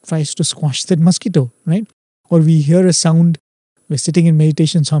tries to squash that mosquito, right? Or we hear a sound. We're sitting in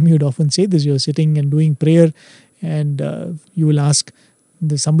meditation. Swami would often say this. You're sitting and doing prayer and you will ask,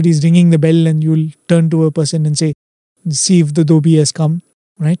 somebody's ringing the bell, and you will turn to a person and say, see if the dhobi has come,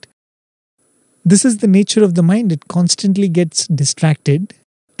 right? This is the nature of the mind. It constantly gets distracted,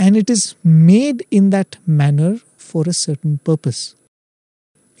 and it is made in that manner for a certain purpose.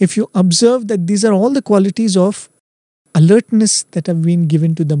 If you observe that these are all the qualities of alertness that have been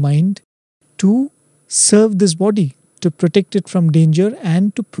given to the mind to serve this body, to protect it from danger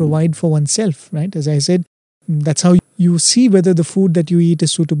and to provide for oneself, right? As I said, that's how you see whether the food that you eat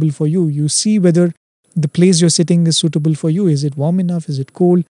is suitable for you. You see whether the place you're sitting is suitable for you. Is it warm enough? Is it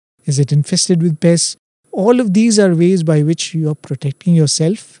cold? Is it infested with pests? All of these are ways by which you are protecting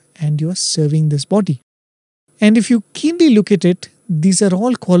yourself and you are serving this body. And if you keenly look at it, these are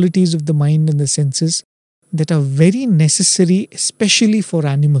all qualities of the mind and the senses that are very necessary, especially for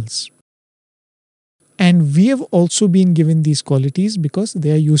animals. And we have also been given these qualities because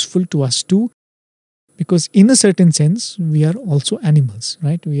they are useful to us too. Because in a certain sense, we are also animals,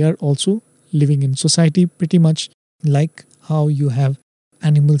 right? We are also living in society pretty much like how you have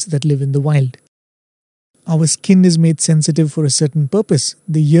animals that live in the wild. Our skin is made sensitive for a certain purpose.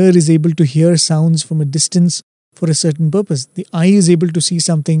 The ear is able to hear sounds from a distance for a certain purpose. The eye is able to see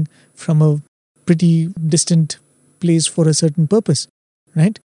something from a pretty distant place for a certain purpose,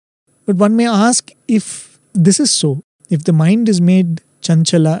 right? But one may ask, if this is so, if the mind is made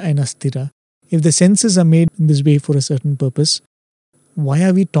chanchala and astira, if the senses are made in this way for a certain purpose, why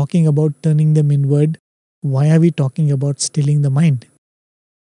are we talking about turning them inward? Why are we talking about stilling the mind?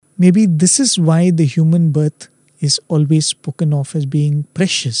 Maybe this is why the human birth is always spoken of as being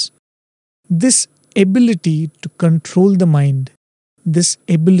precious. This ability to control the mind, this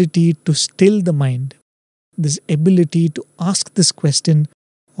ability to still the mind, this ability to ask this question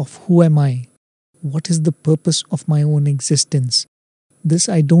of who am I? What is the purpose of my own existence? This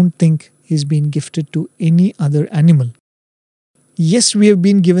I don't think is being gifted to any other animal. Yes, we have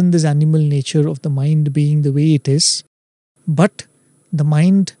been given this animal nature of the mind being the way it is, but the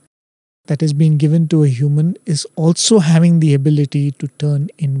mind that has been given to a human is also having the ability to turn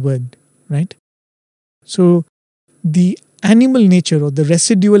inward, right? So the animal nature or the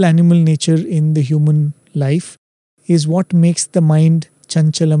residual animal nature in the human life is what makes the mind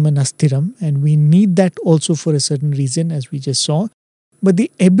chanchalam and astiram, and we need that also for a certain reason, as we just saw. But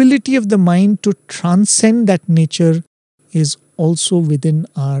the ability of the mind to transcend that nature is also within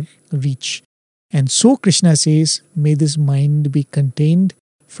our reach. And so Krishna says, may this mind be contained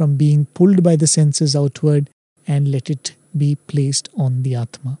from being pulled by the senses outward and let it be placed on the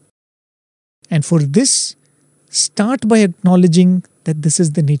Atma. And for this, start by acknowledging that this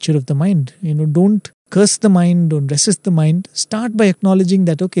is the nature of the mind. Don't curse the mind, don't resist the mind. Start by acknowledging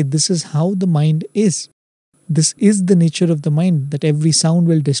that, okay, this is how the mind is. This is the nature of the mind, that every sound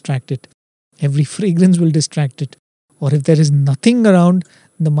will distract it. Every fragrance will distract it. Or if there is nothing around,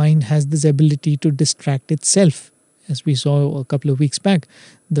 the mind has this ability to distract itself. As we saw a couple of weeks back,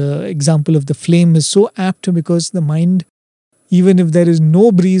 the example of the flame is so apt because the mind, even if there is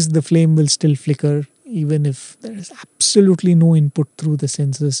no breeze, the flame will still flicker. Even if there is absolutely no input through the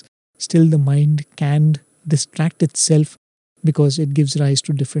senses, still the mind can distract itself because it gives rise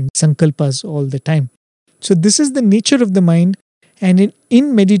to different sankalpas all the time. So this is the nature of the mind, and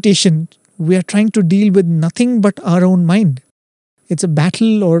in meditation, we are trying to deal with nothing but our own mind. It's a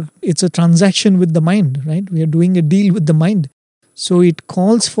battle or it's a transaction with the mind, right? We are doing a deal with the mind. So it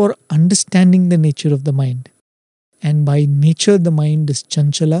calls for understanding the nature of the mind. And by nature, the mind is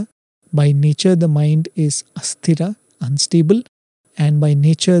chanchala. By nature, the mind is asthira, unstable. And by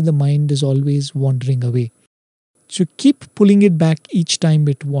nature, the mind is always wandering away. So keep pulling it back each time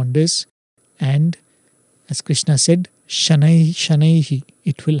it wanders. And as Krishna said, shanai shanaihi,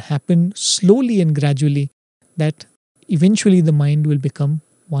 it will happen slowly and gradually that eventually the mind will become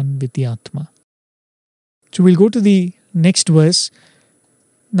one with the Atma. So we'll go to the next verse.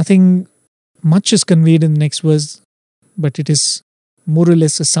 Nothing much is conveyed in the next verse, but it is more or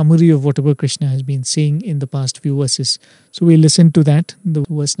less a summary of whatever Krishna has been saying in the past few verses. So we'll listen to that, the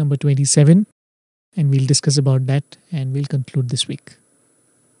verse number 27, and we'll discuss about that and we'll conclude this week.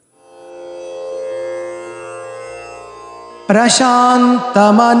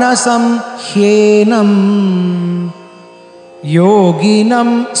 प्रशान्तमनसं ह्येनं योगिनं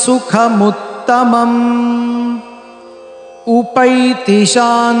सुखमुत्तमम् उपैति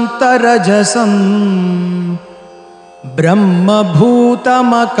शान्तरजसं ब्रह्मभूतमकल्मषम्.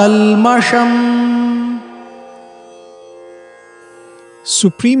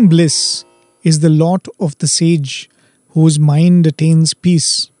 Supreme bliss is the lot of the sage whose mind attains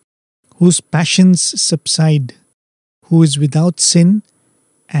peace, whose passions subside, who is without sin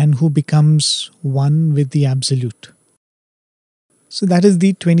and who becomes one with the Absolute. So that is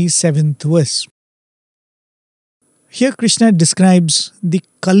the 27th verse. Here Krishna describes the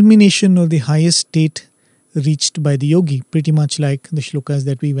culmination of the highest state reached by the yogi, pretty much like the shlokas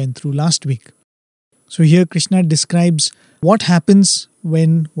that we went through last week. So here Krishna describes what happens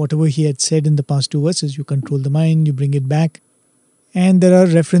when whatever he had said in the past two verses, you control the mind, you bring it back. And there are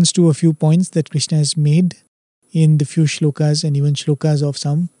reference to a few points that Krishna has made in the few shlokas and even shlokas of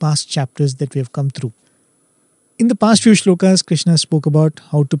some past chapters that we have come through. In the past few shlokas, Krishna spoke about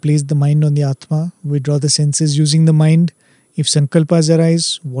how to place the mind on the Atma, withdraw the senses using the mind. If sankalpas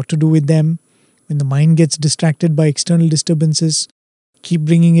arise, what to do with them. When the mind gets distracted by external disturbances, keep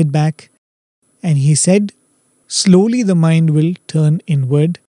bringing it back. And he said, slowly the mind will turn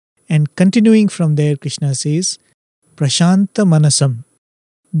inward. And continuing from there, Krishna says, Prashanta Manasam,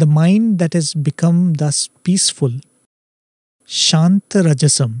 the mind that has become thus peaceful. Shanta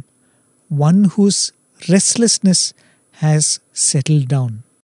Rajasam, one whose restlessness has settled down.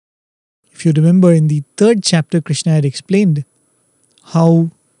 If you remember, in the third chapter, Krishna had explained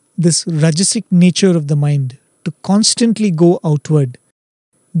how this rajasic nature of the mind to constantly go outward,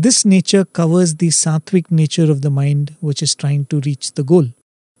 this nature covers the sattvic nature of the mind which is trying to reach the goal.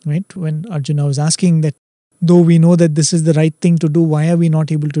 Right? When Arjuna was asking that, though we know that this is the right thing to do, why are we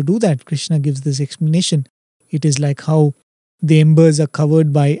not able to do that? Krishna gives this explanation. It is like how the embers are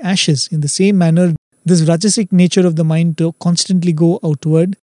covered by ashes. In the same manner, this rajasic nature of the mind to constantly go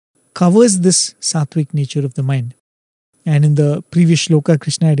outward covers this sattvic nature of the mind. And in the previous shloka,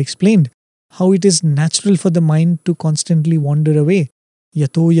 Krishna had explained how it is natural for the mind to constantly wander away.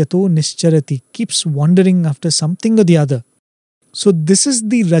 Yato yato nischarati, keeps wandering after something or the other. So this is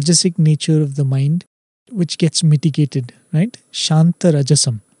the rajasic nature of the mind which gets mitigated, right? Shanta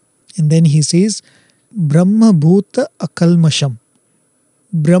Rajasam. And then he says, Brahma Bhuta Akalmasham.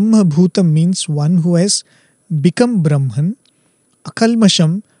 Brahma Bhuta means one who has become Brahman.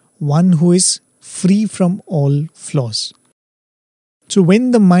 Akalmasham, one who is free from all flaws. So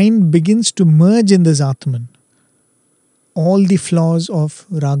when the mind begins to merge in this Atman, all the flaws of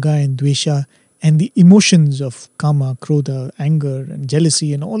raga and dvesha and the emotions of kama, krodha, anger and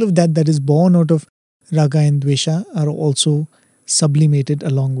jealousy and all of that that is born out of raga and dvesha are also sublimated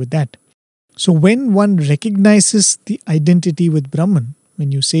along with that. So when one recognizes the identity with Brahman,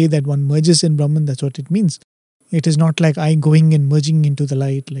 when you say that one merges in Brahman, that's what it means. It is not like I going and merging into the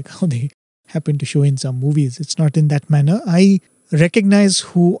light, like how they happen to show in some movies. It's not in that manner. I recognize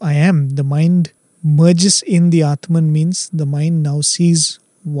who I am. The mind merges in the Atman means the mind now sees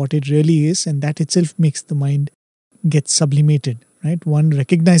what it really is, and that itself makes the mind get sublimated. Right? One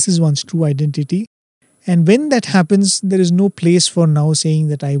recognizes one's true identity, and when that happens, there is no place for now saying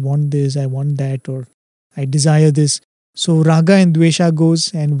that I want this, I want that, or I desire this. So raga and dvesha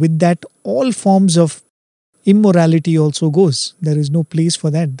goes, and with that all forms of immorality also goes. There is no place for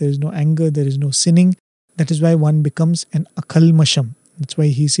that. There is no anger, there is no sinning. That is why one becomes an akalmasham. That's why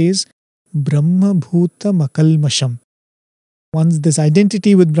he says Brahma Bhuta Makalmasham. Once this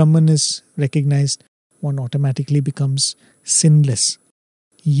identity with Brahman is recognized, one automatically becomes sinless.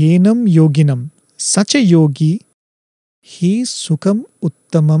 Yenam yoginam. Such a yogi, he sukham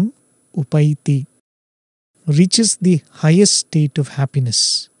uttamam upaiti, reaches the highest state of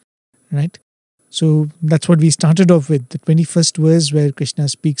happiness. Right? So that's what we started off with, the 21st verse where Krishna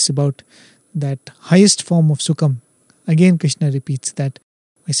speaks about that highest form of sukham. Again, Krishna repeats that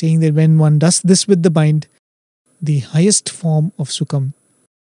by saying that when one does this with the mind, the highest form of sukham,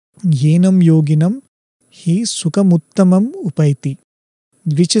 yenam yoginam, he sukham uttamam upaiti,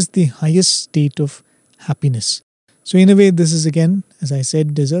 reaches the highest state of happiness. So in a way, this is again, as I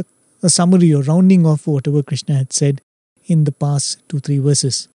said, there's a summary or rounding of whatever Krishna had said in the past 2-3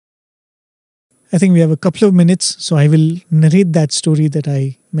 verses. I think we have a couple of minutes, so I will narrate that story that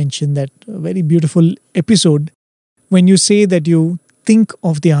I mentioned, that very beautiful episode when you say that you think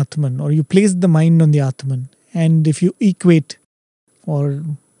of the Atman or you place the mind on the Atman, and if you equate, or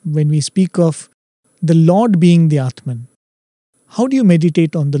when we speak of the Lord being the Atman, how do you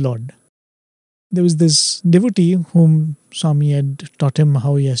meditate on the Lord? There was this devotee whom Swami had taught him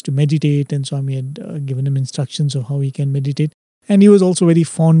how he has to meditate, and Swami had given him instructions of how he can meditate, and he was also very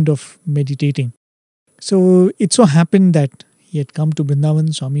fond of meditating. So it so happened that he had come to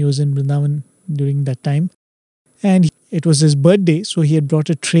Vrindavan. Swami was in Vrindavan during that time, and it was his birthday, so he had brought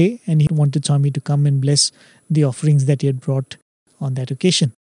a tray and he wanted Swami to come and bless the offerings that he had brought on that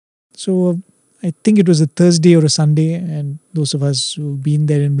occasion. So I think it was a Thursday or a Sunday, and those of us who've been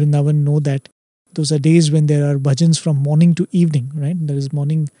there in Vrindavan know that those are days when there are bhajans from morning to evening, right? There is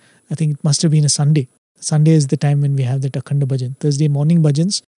morning, I think it must have been a Sunday. Sunday is the time when we have that Akhanda bhajan. Thursday morning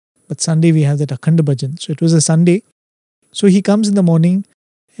bhajans, but Sunday we have that Akhanda bhajan. So it was a Sunday. So he comes in the morning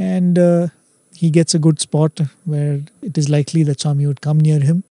and he gets a good spot where it is likely that Swami would come near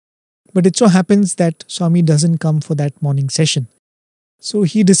him. But it so happens that Swami doesn't come for that morning session. So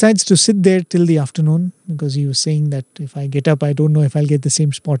he decides to sit there till the afternoon because he was saying that if I get up, I don't know if I'll get the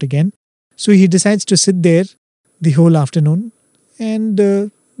same spot again. So he decides to sit there the whole afternoon. And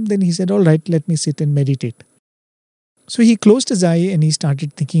then he said, all right, let me sit and meditate. So he closed his eye and he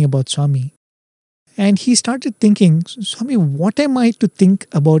started thinking about Swami. And he started thinking, Swami, what am I to think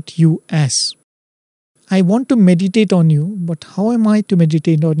about you as? I want to meditate on you, but how am I to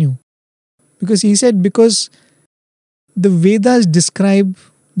meditate on you? Because he said, because the Vedas describe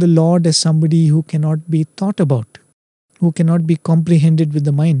the Lord as somebody who cannot be thought about, who cannot be comprehended with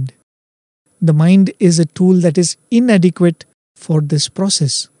the mind. The mind is a tool that is inadequate for this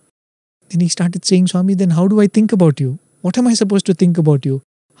process. Then he started saying, Swami, then how do I think about you? What am I supposed to think about you?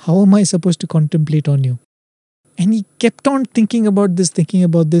 How am I supposed to contemplate on you? And he kept on thinking about this.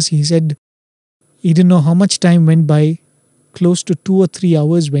 He said he didn't know how much time went by. Close to 2 or 3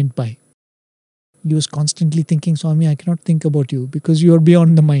 hours went by. He was constantly thinking, Swami, I cannot think about you because you are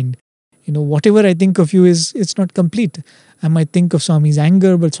beyond the mind. Whatever I think of you it's not complete. I might think of Swami's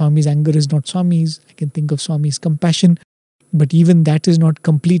anger, but Swami's anger is not Swami's. I can think of Swami's compassion, but even that is not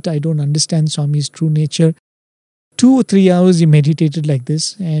complete. I don't understand Swami's true nature. 2 or 3 hours he meditated like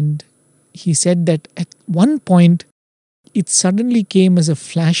this, and he said that at one point it suddenly came as a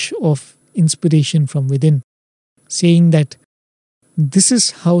flash of inspiration from within, saying that this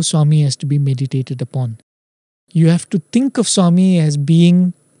is how Swami has to be meditated upon. You have to think of Swami as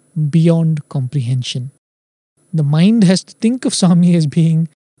being beyond comprehension. The mind has to think of Swami as being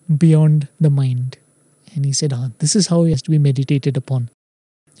beyond the mind. And he said, this is how he has to be meditated upon.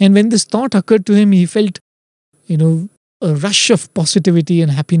 And when this thought occurred to him, he felt, a rush of positivity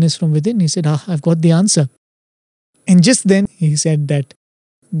and happiness from within. He said, I've got the answer. And just then he said that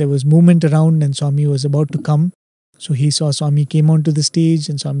there was movement around and Swami was about to come. So he saw Swami came onto the stage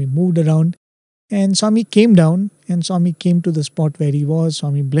and Swami moved around. And Swami came down and Swami came to the spot where he was.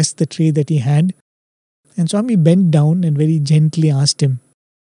 Swami blessed the tray that he had. And Swami bent down and very gently asked him,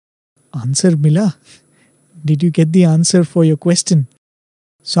 Answer mila? Did you get the answer for your question?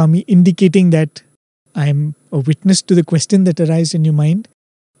 Swami indicating that I am a witness to the question that arises in your mind.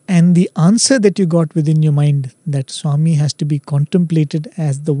 And the answer that you got within your mind, that Swami has to be contemplated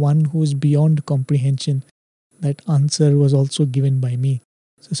as the one who is beyond comprehension. That answer was also given by me.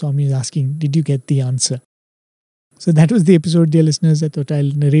 So Swami is asking, did you get the answer? So that was the episode, dear listeners. I thought I'll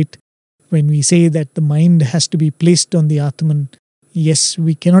narrate. When we say that the mind has to be placed on the Atman, yes,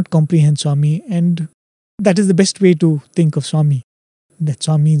 we cannot comprehend Swami, and that is the best way to think of Swami. That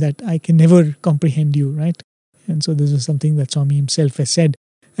Swami, that I can never comprehend you, right? And so this is something that Swami himself has said.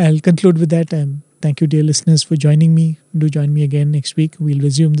 I'll conclude with that. Thank you, dear listeners, for joining me. Do join me again next week. We'll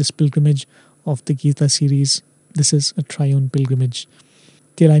resume this pilgrimage of the Gita series. This is a triune pilgrimage.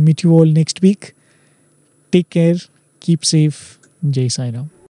 Till I meet you all next week, take care, keep safe. Jai Sai Ram.